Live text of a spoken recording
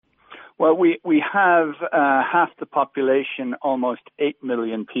Well, we have half the population, almost 8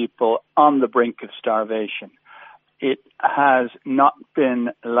 million people, on the brink of starvation. It has not been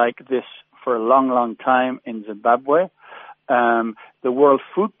like this for a long, long time in Zimbabwe. The World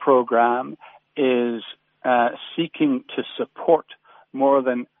Food Programme is seeking to support more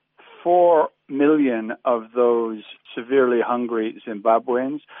than 4 million of those severely hungry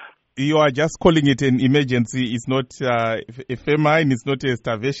Zimbabweans. You are just calling it an emergency. It's not a famine. It's not a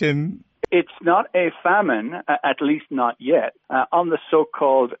starvation. It's not a famine, at least not yet. On the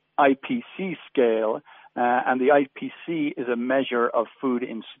so-called IPC scale, and the IPC is a measure of food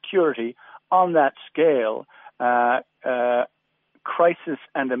insecurity, on that scale, crisis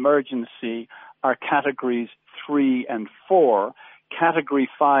and emergency are categories 3 and 4. Category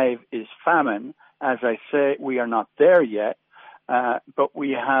 5 is famine. As I say, we are not there yet, but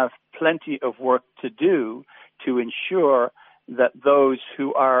we have plenty of work to do to ensure that those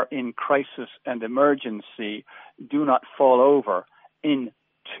who are in crisis and emergency do not fall over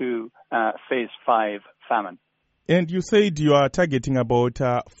into phase 5 famine. And you said you are targeting about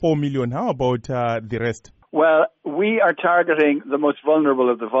 4 million. How about the rest? Well, we are targeting the most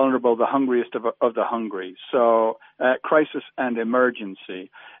vulnerable of the vulnerable, the hungriest of the hungry. So, crisis and emergency.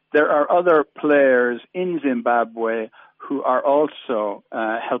 There are other players in Zimbabwe who are also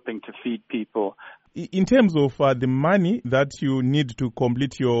helping to feed people. In terms of the money that you need to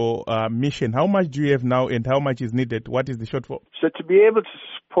complete your mission, how much do you have now and how much is needed? What is the shortfall? So to be able to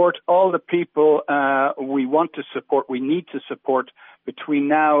support all the people we want to support, we need to support between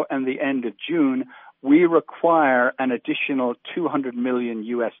now and the end of June, we require an additional $200 million.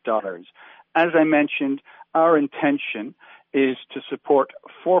 As I mentioned, our intention is to support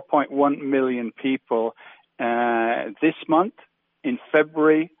 4.1 million people this month, in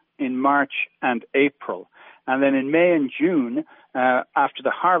February, in March and April. And then in May and June, after the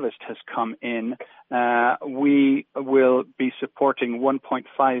harvest has come in, we will be supporting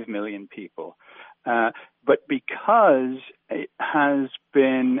 1.5 million people. But because it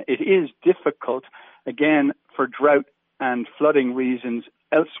is difficult, again, for drought and flooding reasons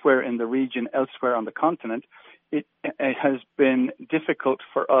elsewhere in the region, elsewhere on the continent, it has been difficult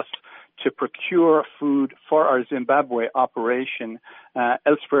for us to procure food for our Zimbabwe operation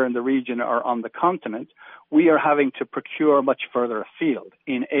elsewhere in the region or on the continent. We are having to procure much further afield,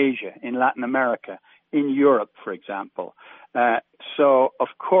 in Asia, in Latin America, in Europe, for example. So, of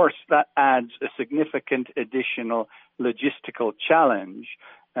course, that adds a significant additional logistical challenge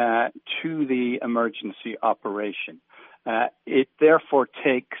to the emergency operation. It therefore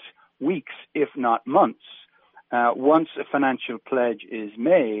takes weeks, if not months, once a financial pledge is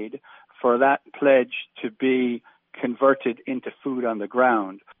made, for that pledge to be converted into food on the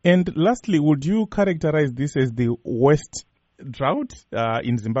ground. And lastly, would you characterize this as the worst drought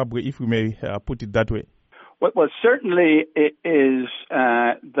in Zimbabwe, if we may put it that way? Well, certainly it is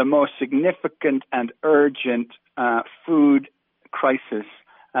the most significant and urgent food crisis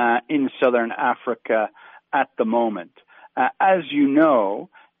in Southern Africa at the moment. As you know,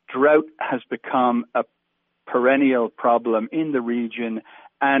 drought has become a perennial problem in the region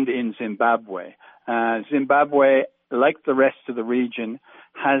and in Zimbabwe. Zimbabwe, like the rest of the region,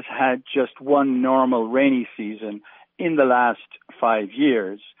 has had just one normal rainy season in the last 5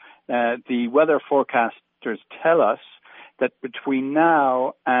 years. The weather forecasters tell us that between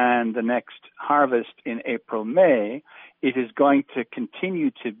now and the next harvest in April-May, it is going to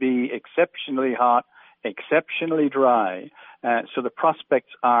continue to be exceptionally hot, exceptionally dry. So the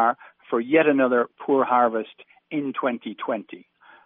prospects are for yet another poor harvest in 2020.